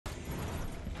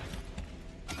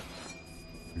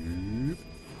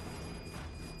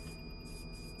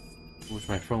Where's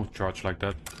my phone charged like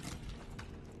that?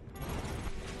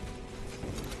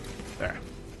 There.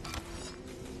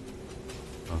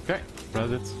 Okay, press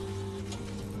it.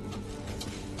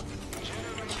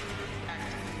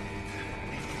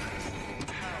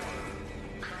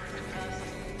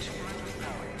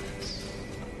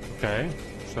 Okay,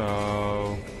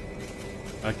 so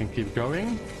I can keep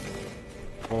going,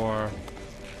 or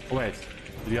oh, wait,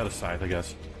 the other side, I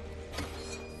guess.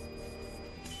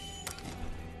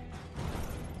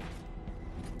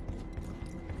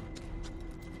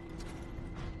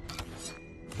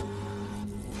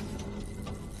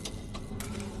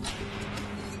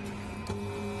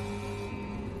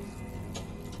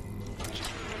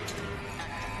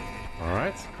 All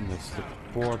right, and that's the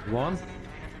fourth one.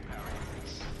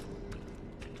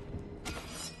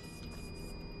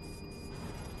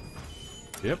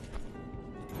 Yep.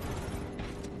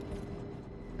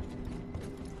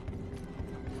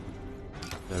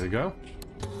 There we go.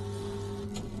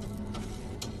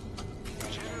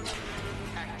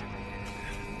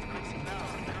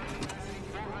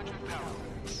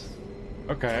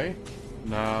 Okay,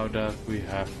 now that we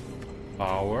have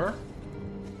power.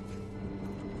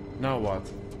 Now what?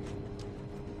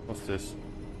 What's this?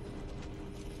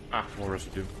 Ah, more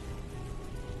residue.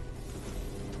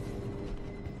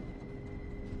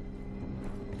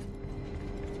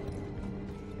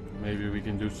 Maybe we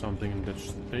can do something in that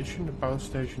station, the power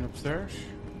station upstairs.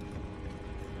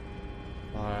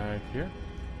 Like here.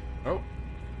 Oh.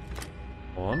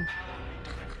 On.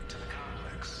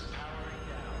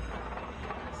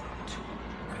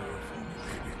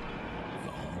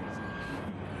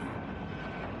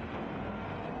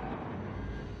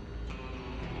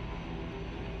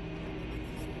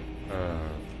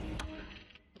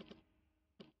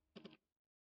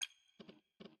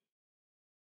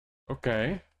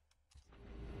 Okay.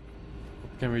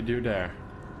 What can we do there?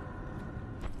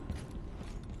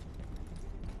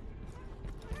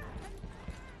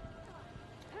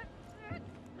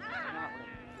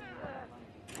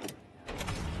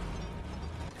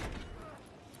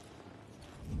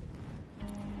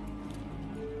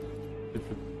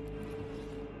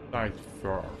 Side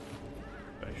for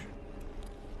station.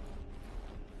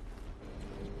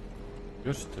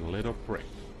 Just a little break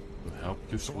to help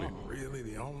you sleep. So I'm really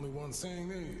the only one saying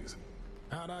these?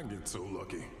 How'd I get so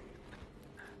lucky?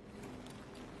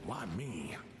 Why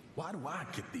me? Why do I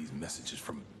get these messages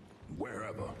from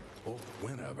wherever or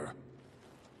whenever?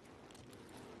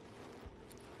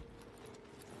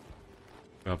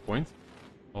 That point.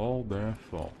 All their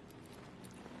fault.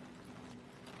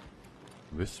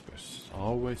 Whispers.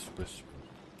 Always whispers.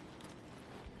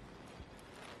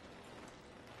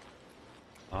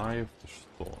 Eye of the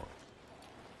storm.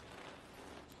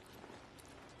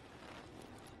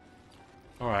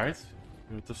 Alright.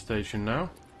 We're at the station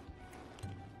now.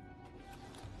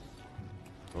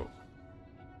 Oh.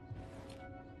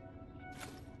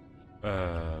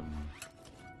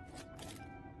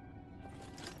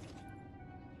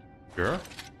 Sure.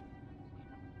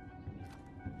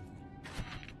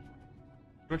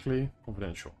 Strictly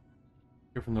confidential.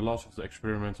 Given the loss of the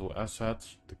experimental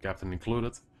assets, the captain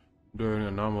included, during an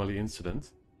anomaly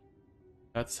incident,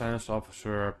 Head Science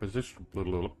Officer position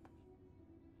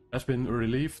has been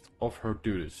relieved of her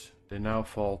duties. They now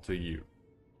fall to you.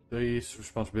 These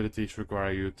responsibilities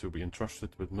require you to be entrusted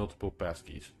with multiple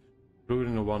passkeys,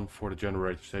 including the one for the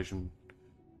generator station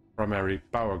primary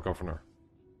power governor.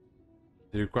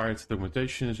 The required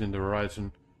documentation is in the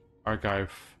Horizon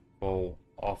archival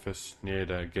office near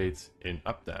the gate in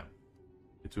Updam.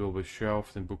 It will be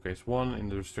shelved in bookcase 1 in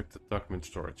the restricted document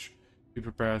storage. Be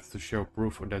prepared to show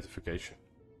proof of identification.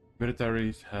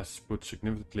 Military has put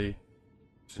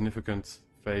significant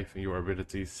faith in your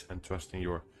abilities and trust in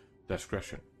your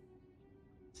discretion.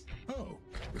 Oh,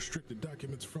 restricted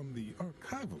documents from the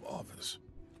archival office.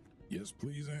 Yes,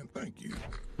 please and thank you.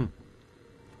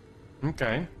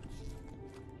 Okay.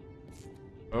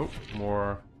 Oh,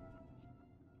 more.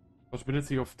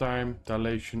 Possibility of time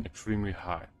dilation extremely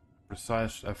high.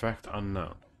 Precise effect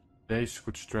unknown. Days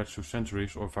could stretch to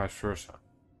centuries or vice versa.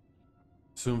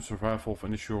 Assume survival of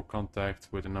initial contact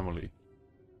with anomaly.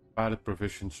 Pilot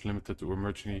provisions limited to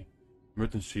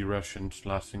emergency rations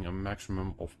lasting a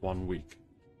maximum of 1 week.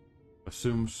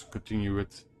 Assumes continued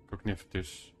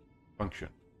cognitive function.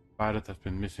 Pilot has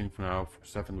been missing for now for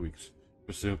 7 weeks.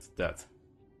 Presumed dead.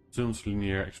 Assumes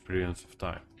linear experience of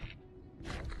time.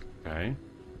 Okay.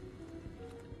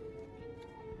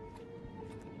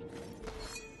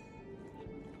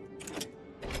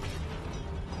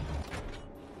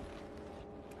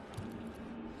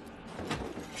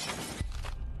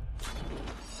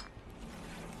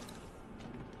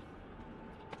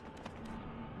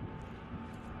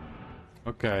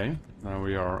 Okay, now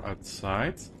we are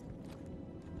outside.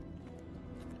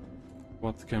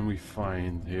 What can we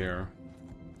find here?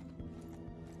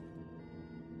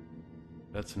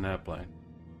 That's an airplane.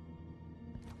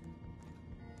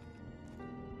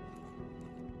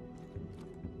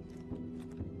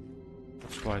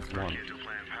 That's quite one. Get to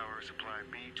plan power supply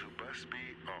B to bus B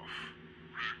off.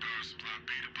 Right, power supply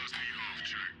B to bus B off,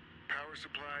 check. Power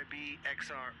supply B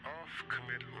XR off,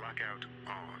 commit lockout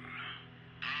on.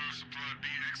 Power supply B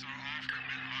XR off,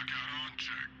 commit lockout on,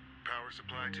 check. Power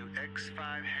supply to X5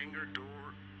 hangar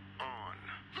door on.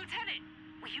 Lieutenant,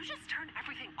 will you just turn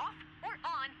everything off or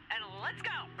on and let's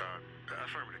go?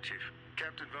 Affirmative, Chief.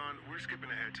 Captain Vaughn, we're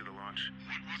skipping ahead to the launch.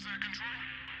 What's that, Control?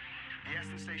 Yes,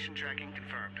 the station tracking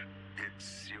confirmed.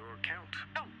 It's your count.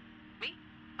 Oh, me?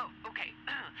 Oh, okay.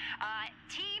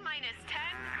 T minus 10,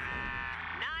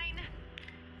 9,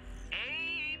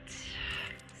 8,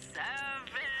 7.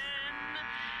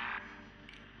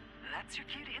 That's your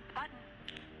cue to hit the button.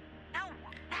 No,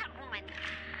 that one.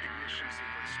 Ignition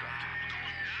sequence start.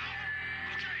 Going now?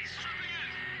 Okay, stripping in.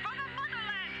 For the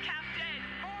motherland, Captain!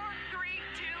 4, 3,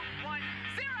 2, 1,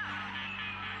 0!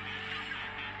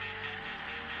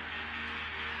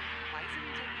 Why isn't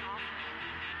he taking off?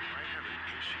 I have an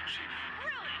issue, Chief.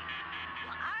 Really?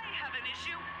 Well, I have an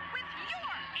issue with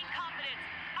your incompetence.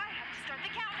 I have to start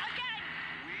the count again.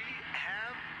 We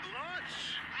have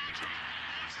launch. Roger,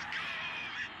 launch is go.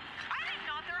 I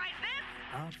didn't authorize this.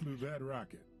 I flew that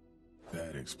rocket.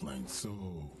 That explains so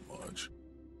much.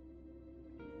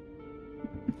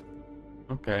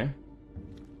 Okay.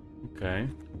 Okay.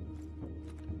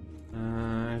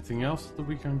 Anything else that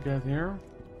we can get here?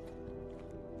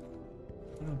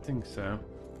 I don't think so.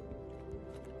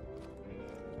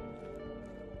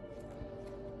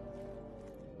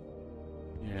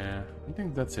 Yeah, I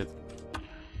think that's it.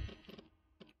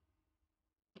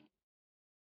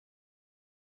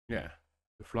 Yeah,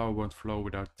 the flower won't flow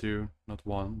without two, not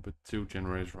one, but two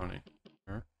generators running.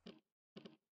 Here.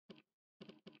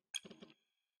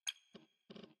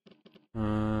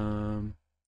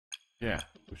 Yeah,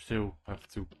 we still have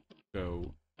to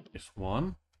go this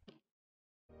one.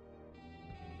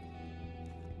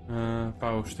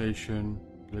 Power station,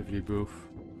 delivery booth.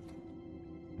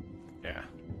 Yeah.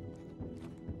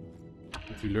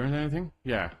 Did we learn anything?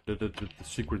 Yeah, the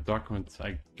secret document,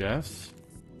 I guess.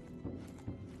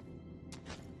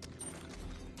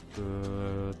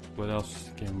 But what else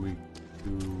can we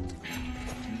do?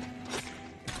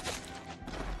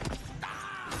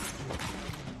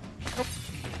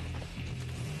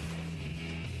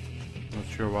 Not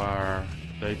sure where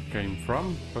they came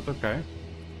from, but okay.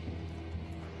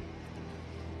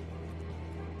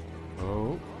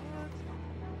 Oh.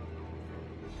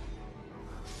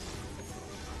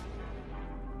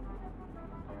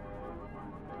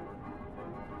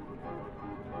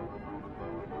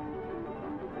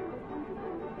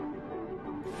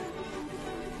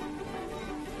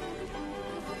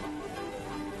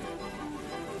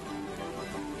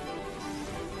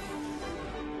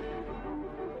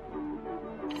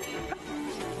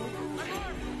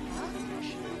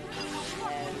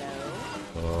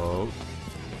 Oh.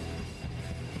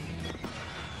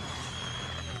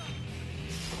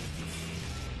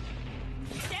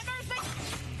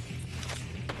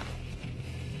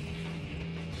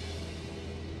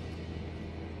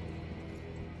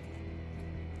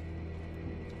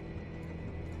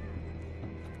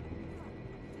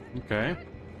 Okay.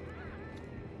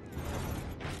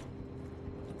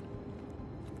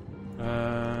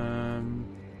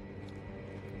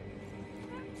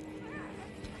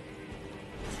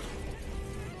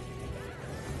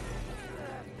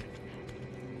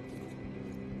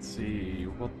 Let's see,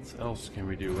 what else can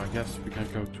we do? I guess we can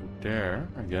go to there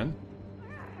again.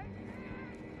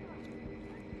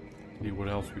 See what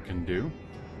else we can do.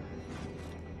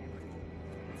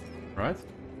 Right?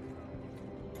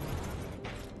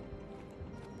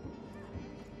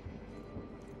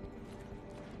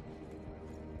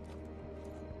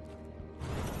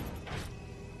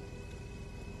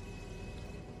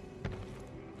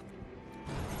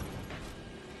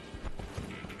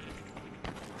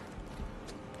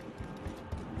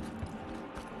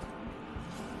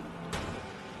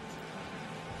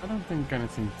 I don't think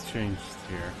anything changed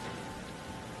here.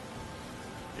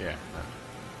 Yeah.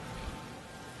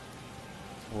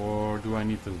 Or do I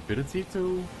need the ability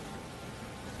to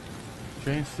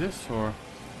change this, or?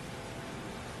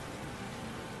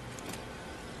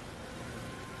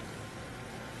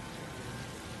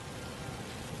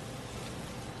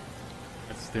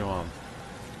 It's still on.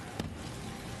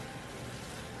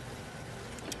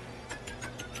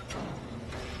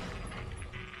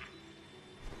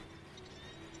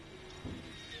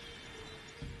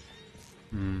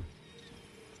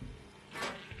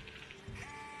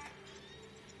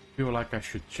 feel like I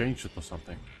should change it or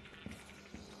something.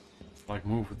 Like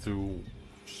move it to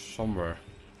somewhere.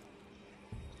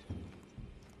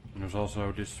 And there's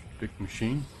also this big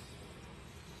machine.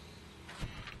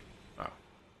 Oh.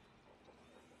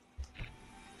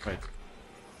 Wait.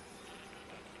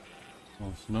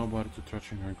 Wants nobody to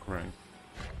touching her crank.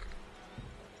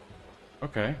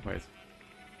 Okay, wait.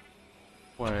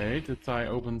 Wait, did I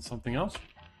open something else?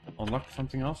 Unlock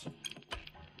something else?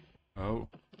 Oh,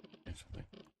 something.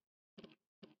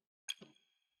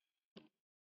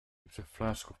 There's a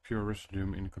flask of pure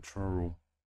residue in the control room.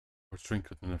 Or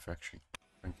trinket in affection.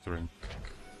 Drink.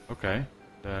 Okay,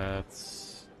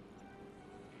 that's...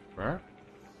 Where?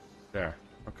 There,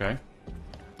 okay.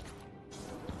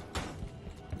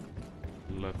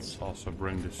 Let's also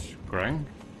bring this crank.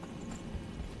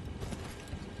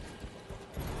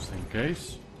 Just in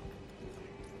case.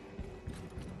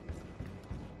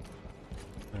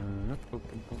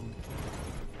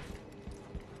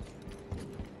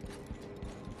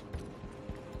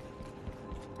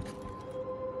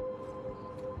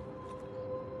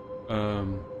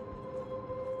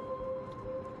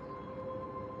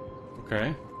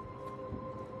 Okay.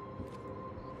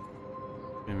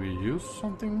 Can we use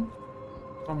something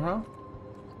somehow?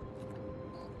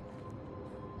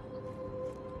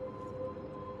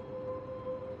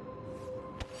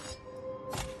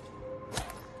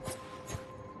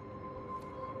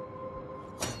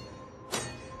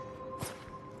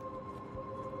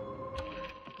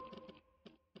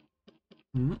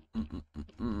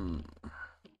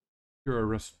 Pure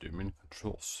residue in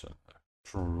control center.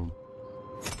 Control room.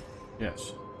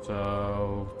 Yes.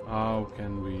 So how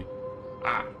can we...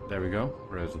 Ah, there we go.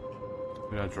 Where is it?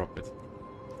 Did I drop it?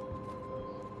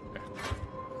 Yeah.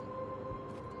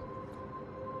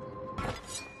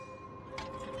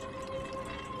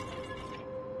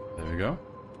 There we go.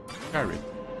 Carry.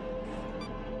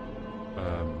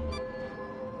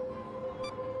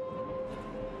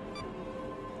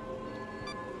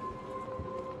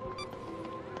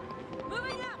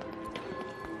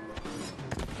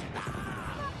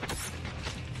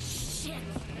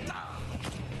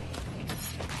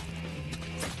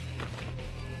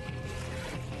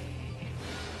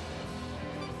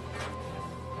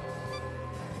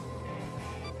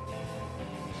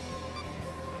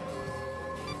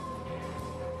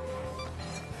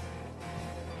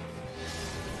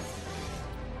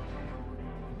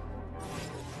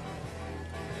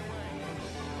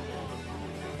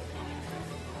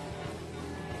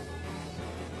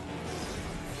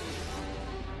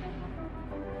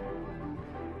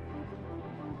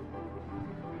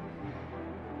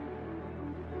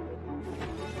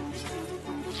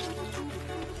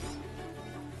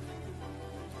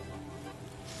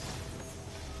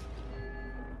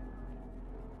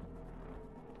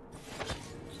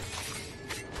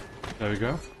 There we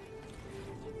go.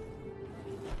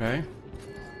 Okay.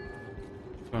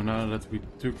 So now that we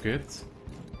took it,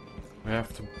 we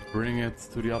have to bring it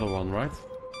to the other one, right?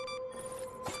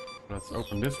 Let's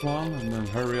open this one and then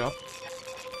hurry up.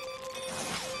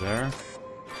 There.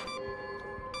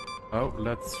 Oh,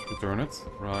 let's return it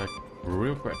right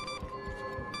real quick.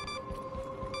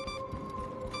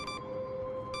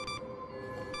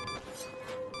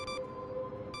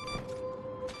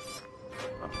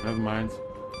 Oh, never mind.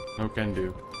 No can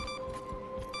do.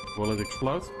 Will it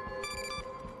explode?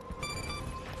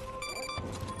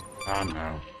 Ah,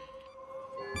 no.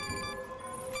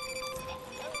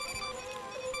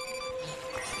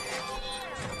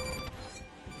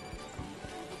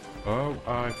 Oh,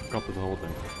 I forgot the whole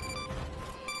thing.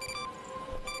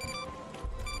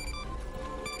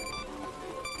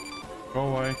 Go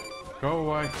away. Go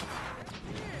away.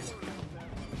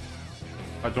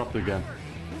 I dropped it again.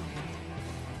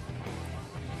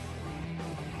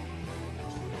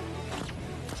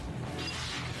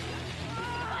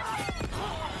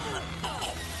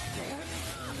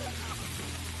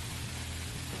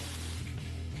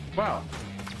 Wow.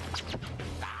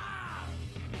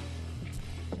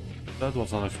 That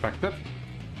was unexpected.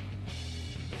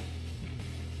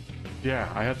 Yeah,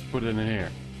 I had to put it in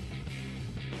here.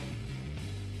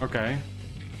 Okay.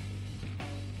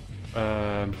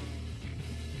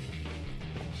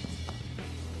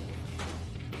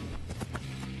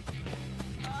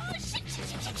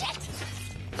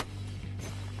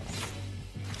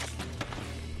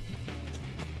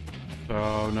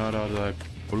 So now that I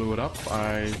blew it up,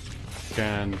 I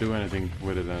can't do anything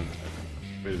with it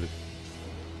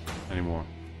anymore.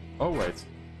 Oh wait,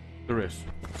 there is.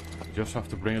 You just have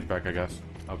to bring it back, I guess.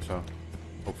 Hope so.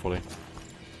 Hopefully.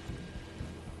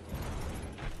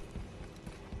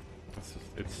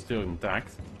 It's still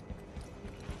intact.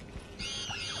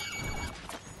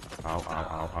 Ow, ow,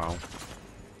 ow, ow.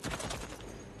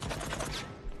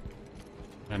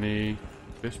 Any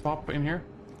fist pop in here?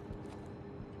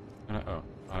 Oh,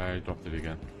 I dropped it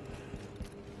again.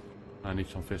 I need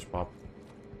some fist pop.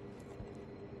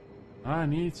 I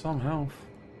need some health.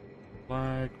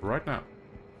 Like right now.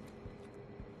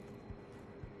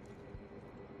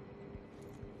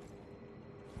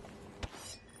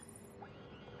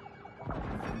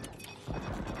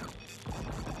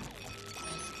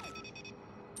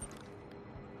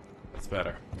 That's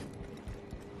better.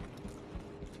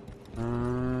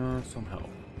 Some health.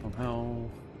 Some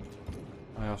health.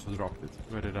 I also dropped it.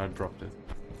 Where did I drop it?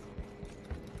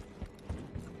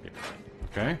 Here.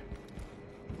 Okay.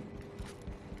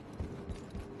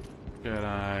 Can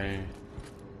I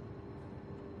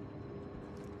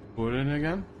put it in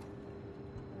again?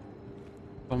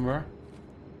 Somewhere?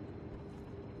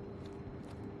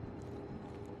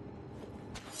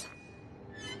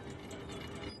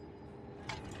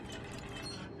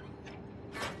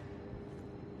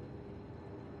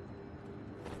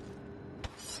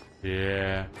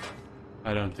 Yeah,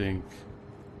 I don't think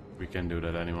we can do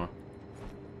that anymore.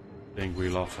 I think we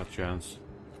lost our chance.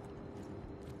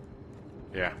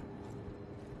 Yeah.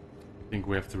 I think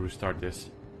we have to restart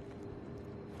this.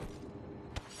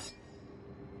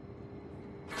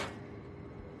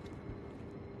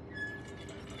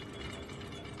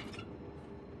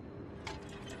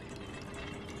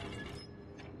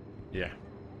 Yeah.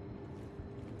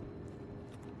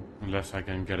 Unless I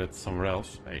can get it somewhere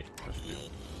else. Hey, let's do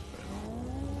it.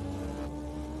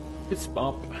 It's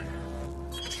pop.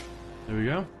 There we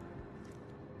go.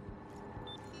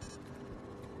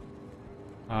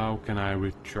 How can I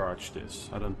recharge this?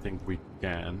 I don't think we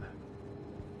can.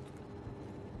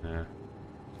 Nah.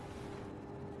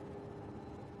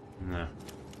 Nah.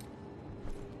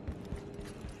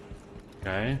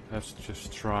 Okay, let's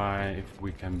just try if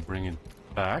we can bring it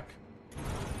back.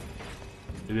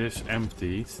 It is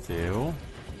empty still.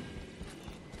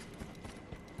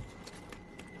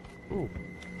 Ooh,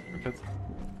 look at that.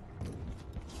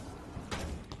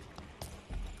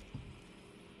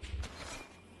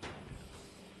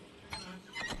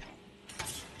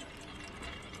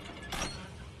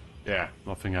 Yeah,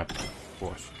 nothing happened, of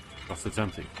course, because it's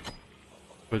empty.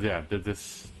 But yeah, did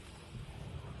this.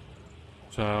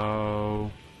 So,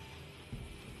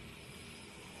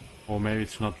 or maybe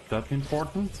it's not that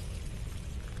important,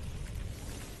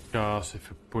 because if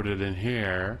we put it in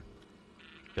here,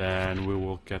 then we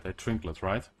will get a trinket,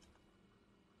 right?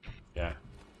 Yeah,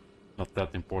 not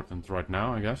that important right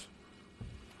now, I guess.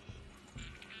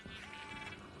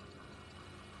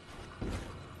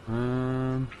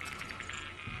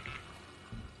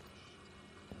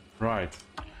 Right.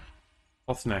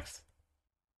 What's next?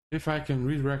 If I can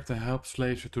redirect the helps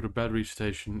laser to the battery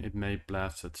station, it may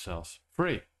blast itself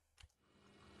free.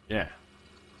 Yeah.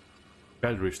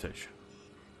 Battery station.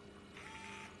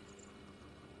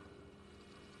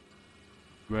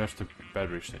 Where's the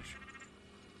battery station?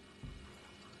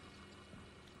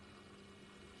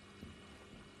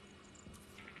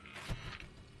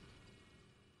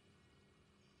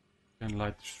 Can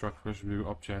light destruct residue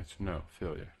objects? No,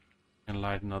 failure. Can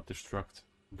light not destruct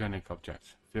organic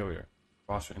objects? Failure.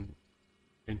 Pass in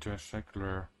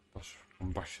intersecular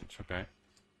combustions. Okay.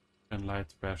 Can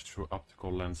light pass through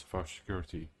optical lens for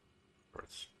security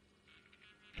turrets?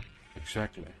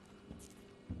 Exactly.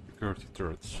 Security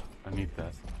turrets. I need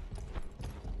that.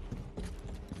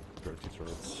 Security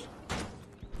turrets.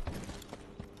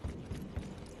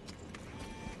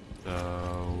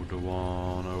 So the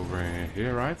one over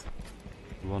here, right?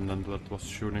 The one that was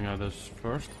shooting at us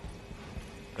first?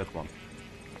 That one.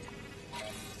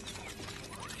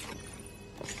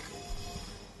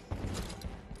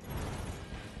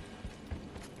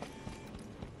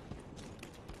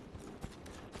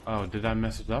 Oh, did I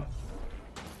mess it up?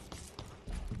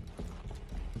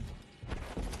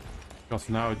 Because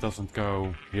now it doesn't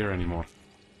go here anymore.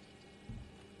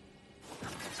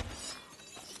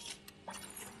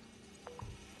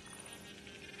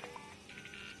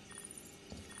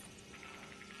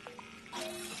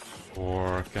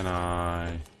 Or can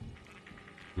I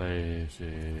place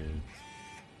it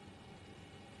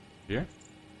here?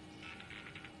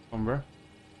 Somewhere?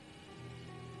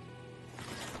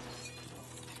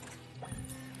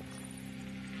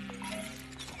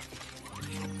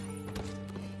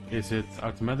 Is it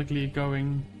automatically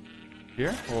going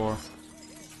here or?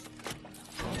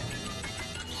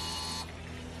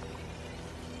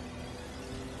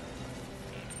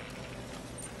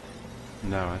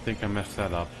 No, I think I messed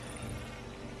that up.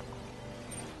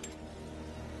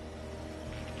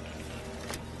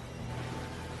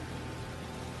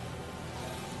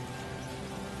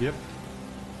 Yep.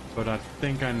 But I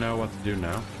think I know what to do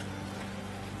now.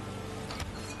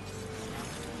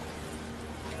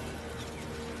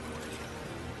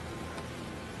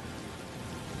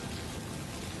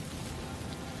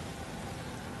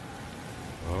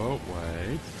 Oh,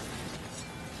 wait.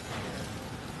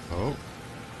 Oh.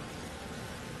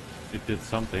 It did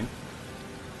something.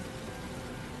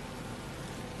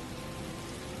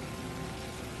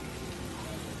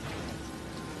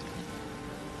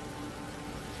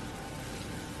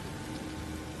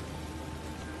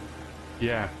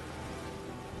 Yeah.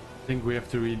 I think we have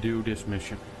to redo this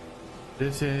mission.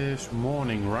 This is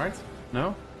morning, right?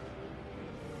 No?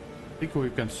 I think we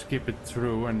can skip it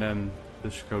through and then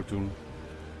just go to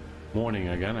morning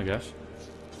again, I guess.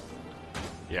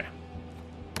 Yeah.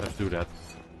 Let's do that.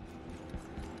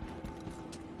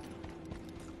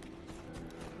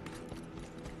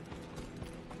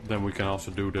 Then we can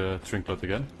also do the trinket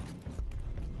again.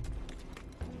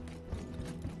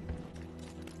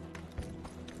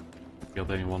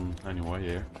 Killed anyone anyway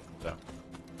here. So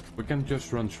we can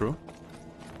just run through.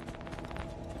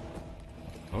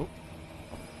 Oh.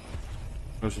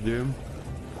 Residue.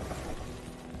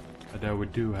 Although we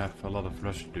do have a lot of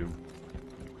residue.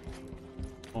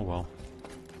 Oh well.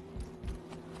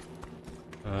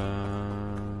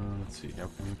 Let's see, how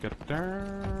can we get up there?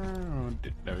 Oh,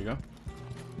 there we go.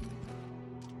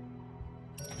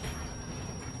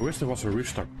 I wish there was a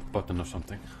restart button or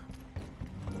something.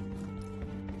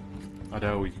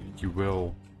 Although you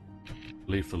will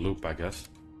leave the loop, I guess.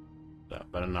 Yeah,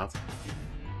 better not.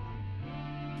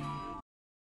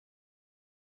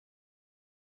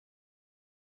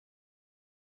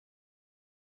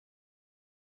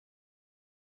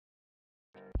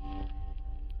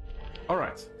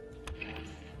 Alright.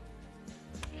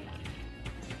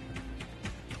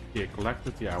 Yeah,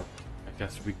 collected. Yeah, I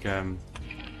guess we can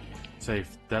save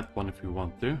that one if we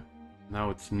want to. Now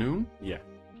it's noon. Yeah,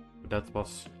 but that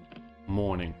was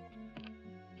morning.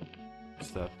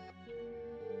 What's that?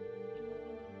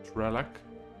 Trelac?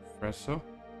 Fresso?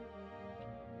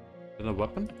 Is that a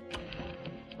weapon?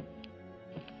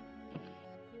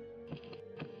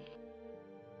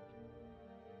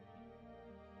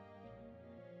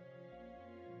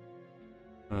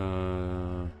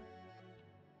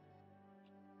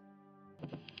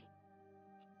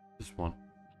 This one.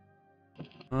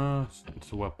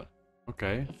 It's a weapon.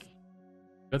 Okay.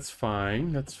 That's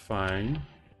fine, that's fine.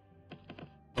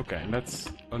 Okay, let's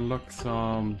unlock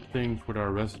some things with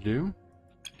our residue.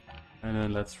 And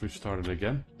then let's restart it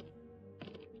again.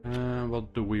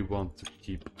 What do we want to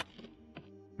keep?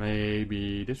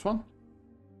 Maybe this one?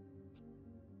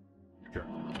 Sure.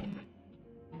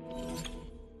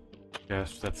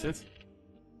 Yes, that's it.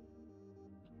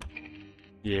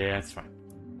 Yeah, it's fine.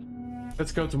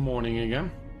 Let's go to morning again.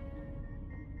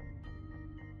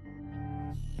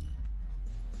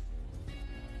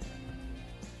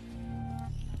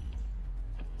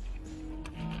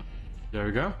 There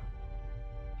we go.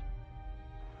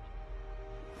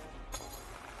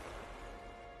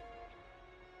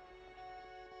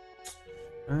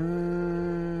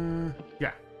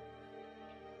 Yeah.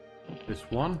 This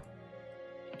one.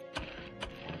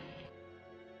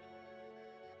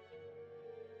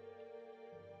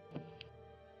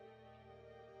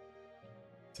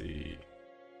 Let's see.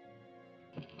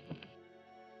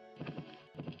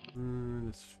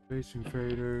 The Space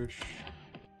Invaders.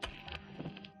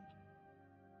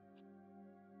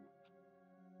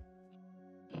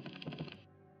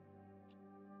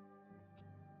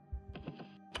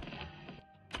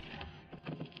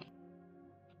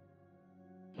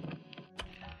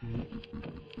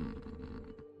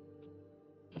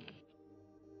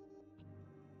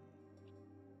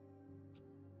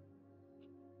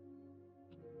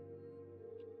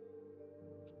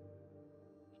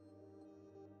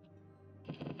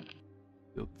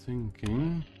 Still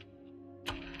thinking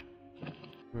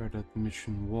where that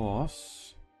mission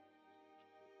was.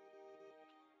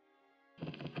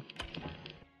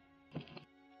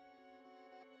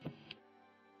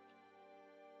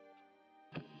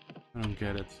 I don't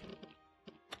get it.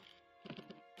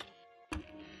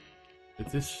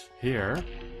 It is here.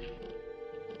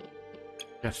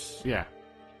 Yes, yeah.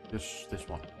 This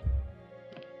one.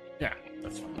 Yeah,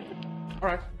 that's fine.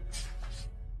 Alright.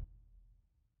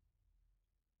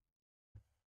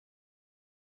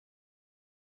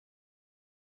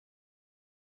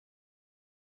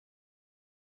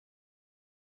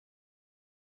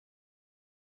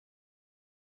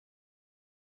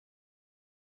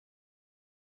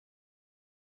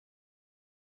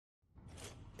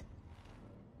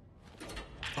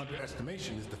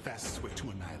 Underestimation is the fastest way to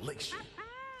annihilation.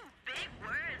 Big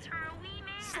words for a wee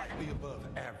man. Slightly above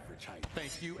average height.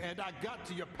 Thank you. And I got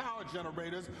to your power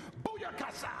generators.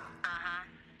 Booyakasha! Uh-huh.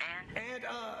 And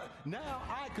now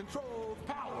I control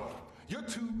power. You're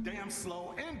too damn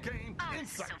slow. End game. Oh,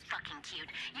 Insight. so fucking cute.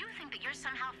 You think that you're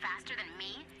somehow faster than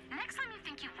me? Next time you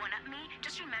think you one-up me,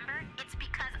 just remember, it's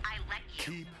because I let you.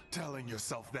 Keep telling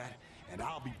yourself that, and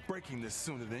I'll be breaking this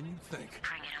sooner than you think.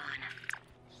 Bring it on.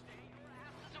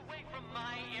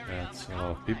 That's a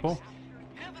lot of people.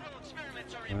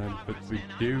 But we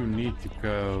do need to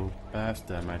go past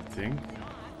them, I think.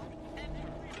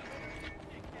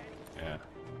 Yeah.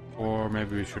 Or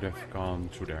maybe we should have gone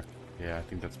through there. Yeah, I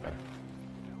think that's better.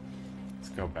 Let's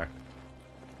go back.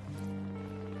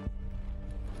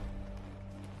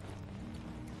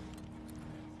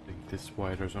 I think this is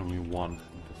why there's only one.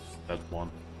 This is that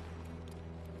one.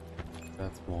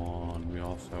 That one we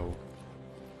also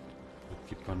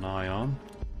keep an eye on.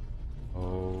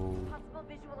 Oh. Possible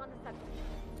visual on the subject.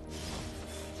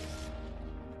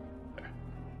 There.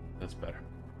 That's better.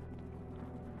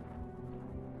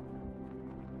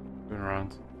 Turn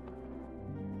around.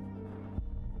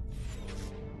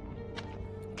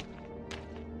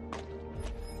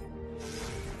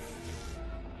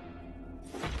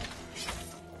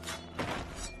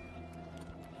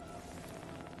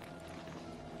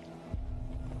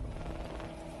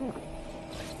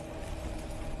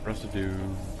 Residue.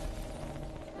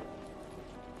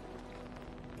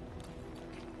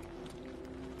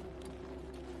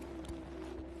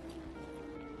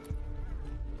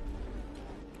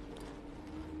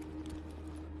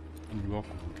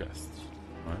 Unlockable guests,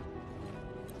 right?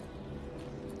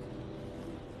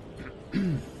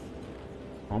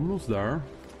 Almost there.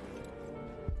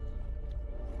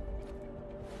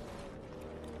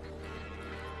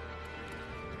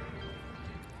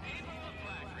 People of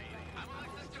Blackreef, I'm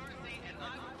Alexis Dorsey, and I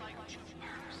would like to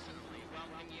personally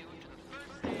welcome you to the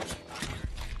first stage of your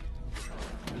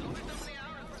There's only so many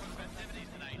hours for the festivities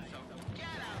tonight, so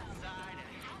get outside and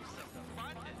have some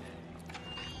fun today.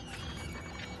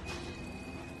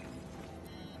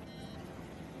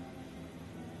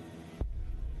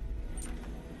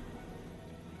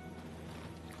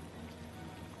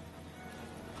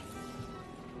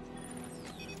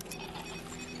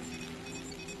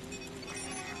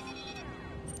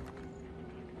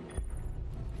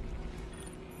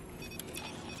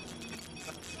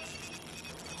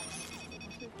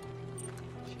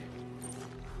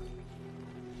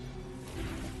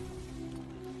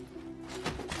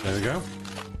 There we go.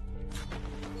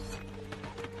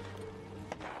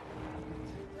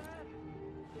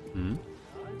 Hmm.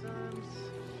 Sometimes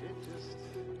shit just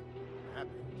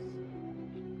happens.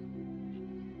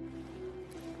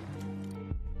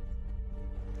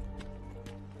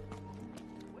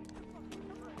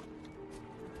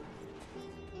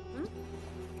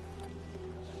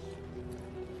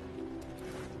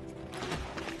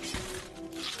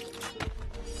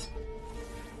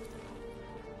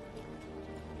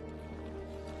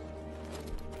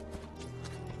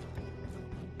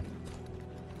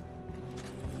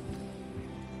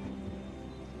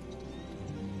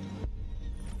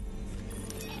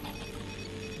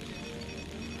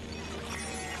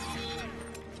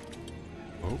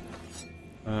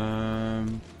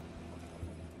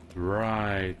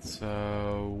 Right,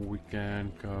 so we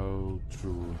can go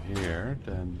through here,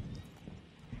 then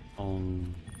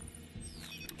on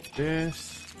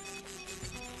this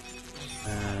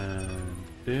and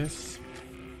this.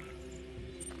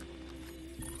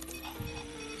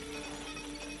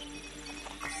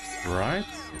 Right,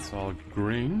 it's all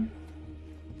green.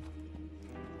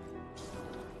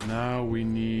 Now we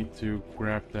need to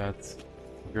grab that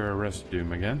pure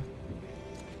residue again.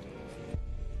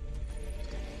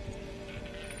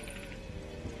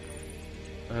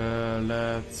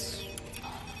 Let's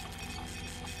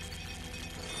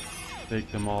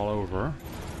take them all over.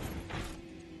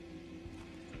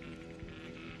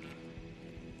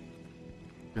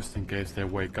 Just in case they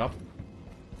wake up.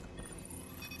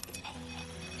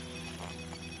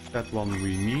 That one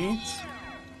we need.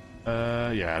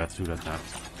 Yeah, let's do that now.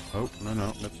 Oh,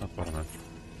 no, let's not bother that.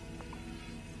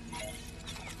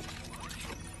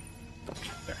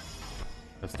 There.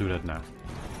 Let's do that now.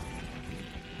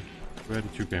 Where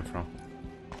did you came from?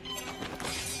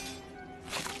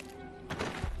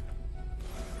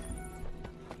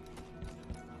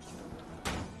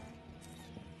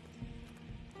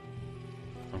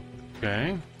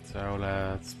 Okay, so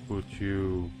let's put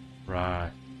you right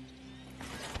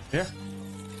here.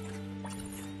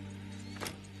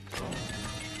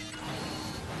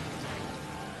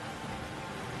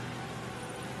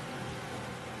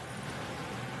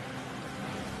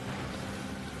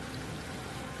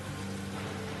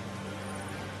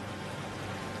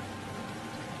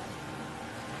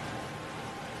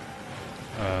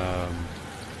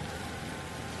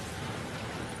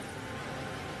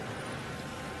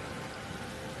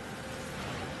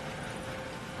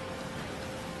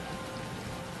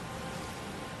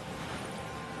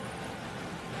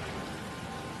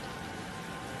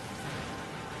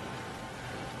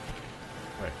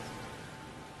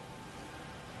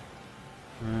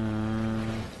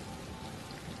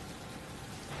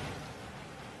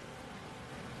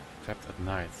 Except at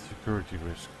night. Security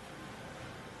risk.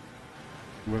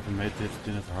 Whoever made this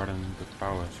didn't harden the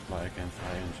power supply against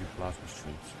high energy plasma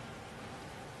streams.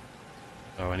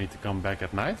 So I need to come back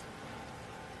at night?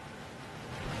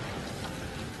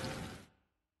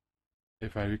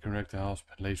 If I reconnect the HASP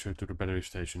laser to the battery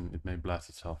station, it may blast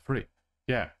itself free.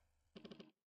 Yeah.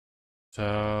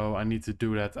 So I need to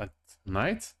do that at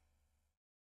night?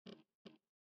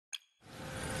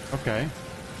 Okay.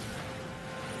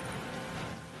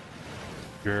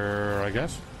 Sure, I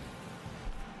guess.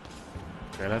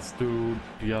 Okay, let's do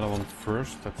the other one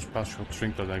first. That special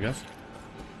trinket, I guess.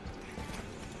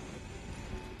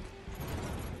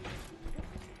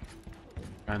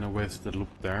 Kinda waste the loop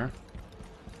there.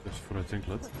 Just for the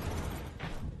trinket.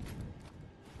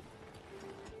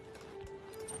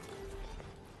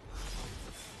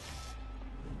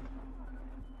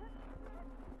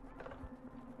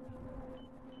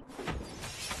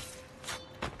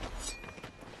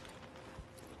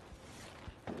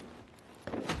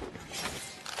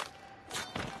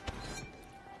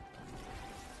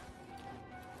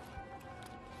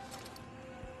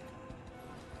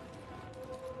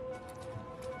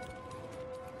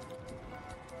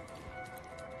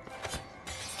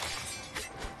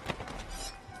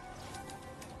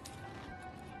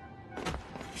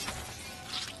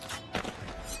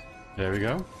 There we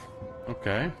go.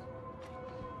 Okay.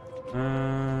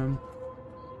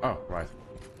 Oh, right.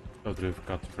 Totally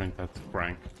forgot to bring that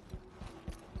crank.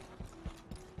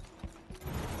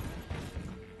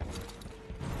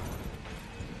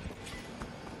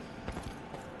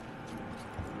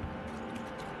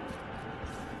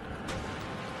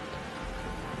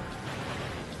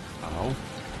 Oh.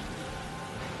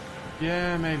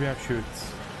 Yeah, maybe I should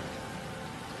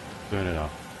turn it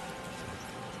off.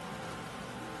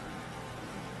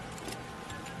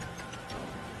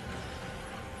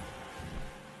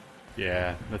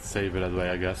 Yeah, let's save it that way,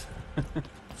 I guess.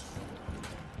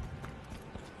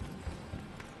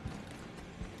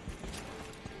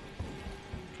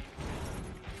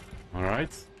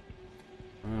 Alright.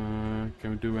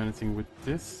 Can we do anything with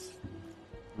this?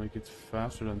 Make it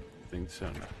faster? Than think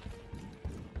so. No.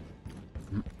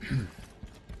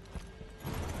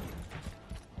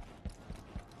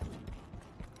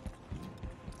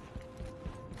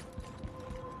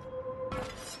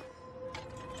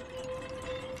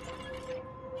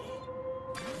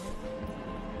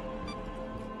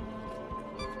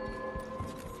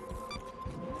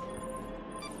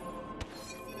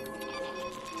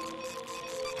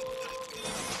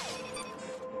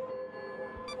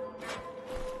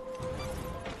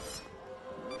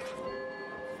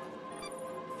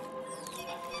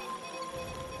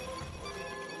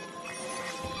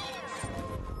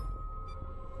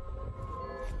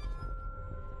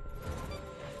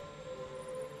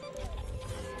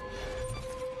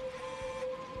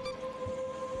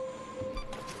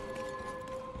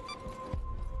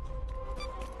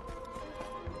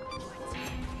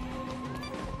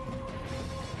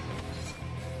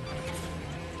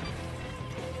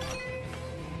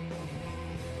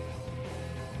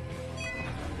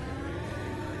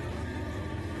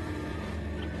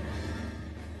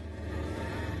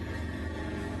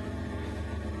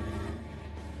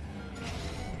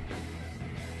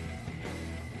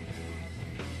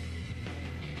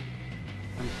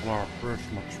 Our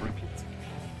personal trinket.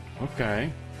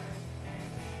 Okay.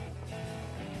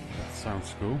 That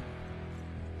sounds cool.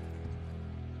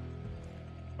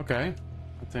 Okay.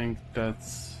 I think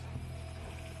that's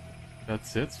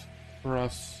it for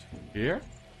us here.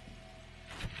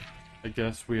 I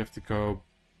guess we have to go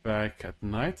back at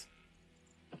night.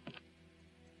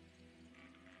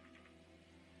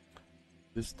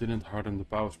 This didn't harden the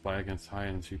power supply against high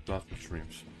energy plasma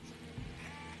streams.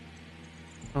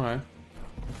 Alright.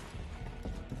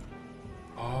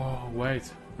 Oh,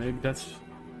 wait. Maybe that's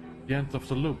the end of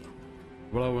the loop.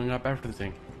 Blowing up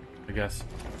everything, I guess.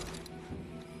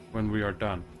 When we are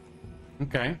done.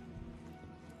 Okay.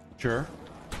 Sure.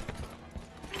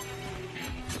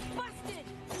 Busted!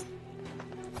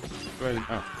 Wait,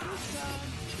 oh.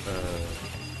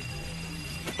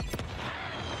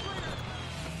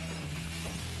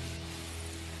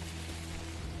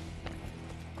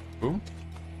 Boom?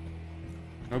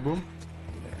 No boom?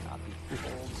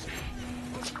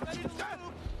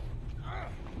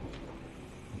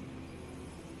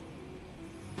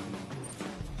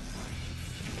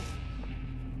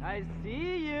 I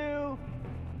see you.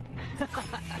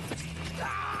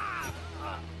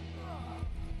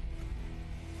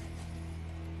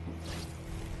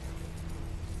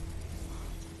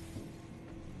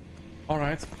 All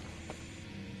right.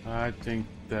 I think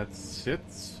that's it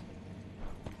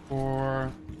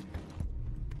for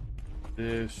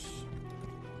this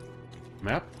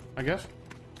map, I guess,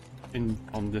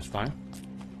 on this time.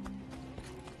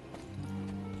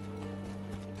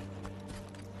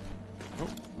 Oh,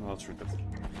 let's read it.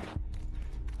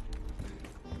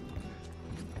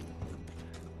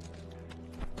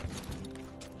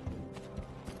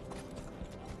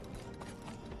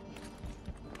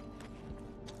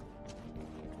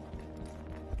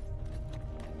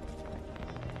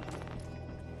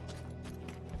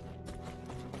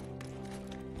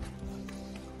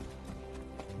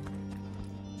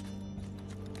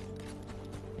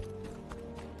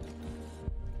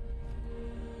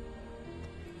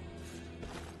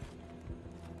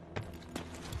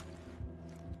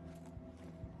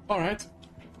 Alright,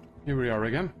 here we are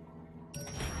again.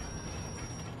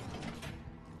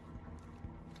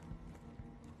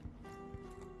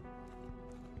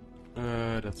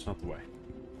 That's not the way.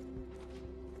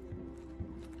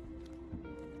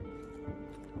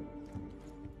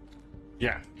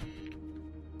 Yeah.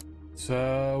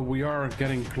 So we are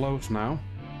getting close now.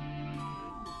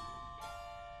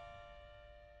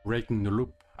 Breaking the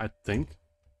loop, I think.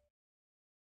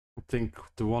 I think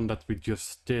the one that we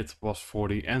just did was for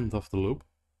the end of the loop.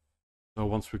 So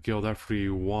once we killed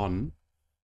everyone,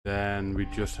 then we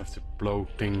just have to blow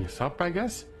things up, I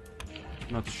guess.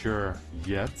 Not sure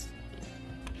yet.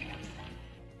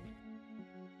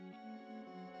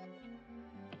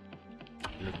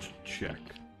 Let's check.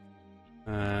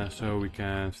 So we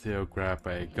can still grab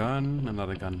a gun,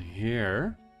 another gun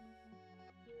here.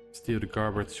 Steal the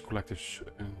garbage collector's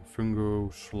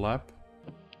fungo slab.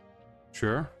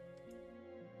 Sure.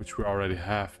 Which we already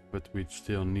have, but we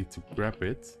still need to grab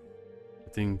it. I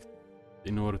think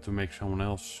in order to make someone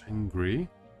else angry.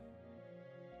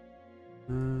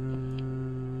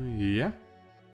 Yeah.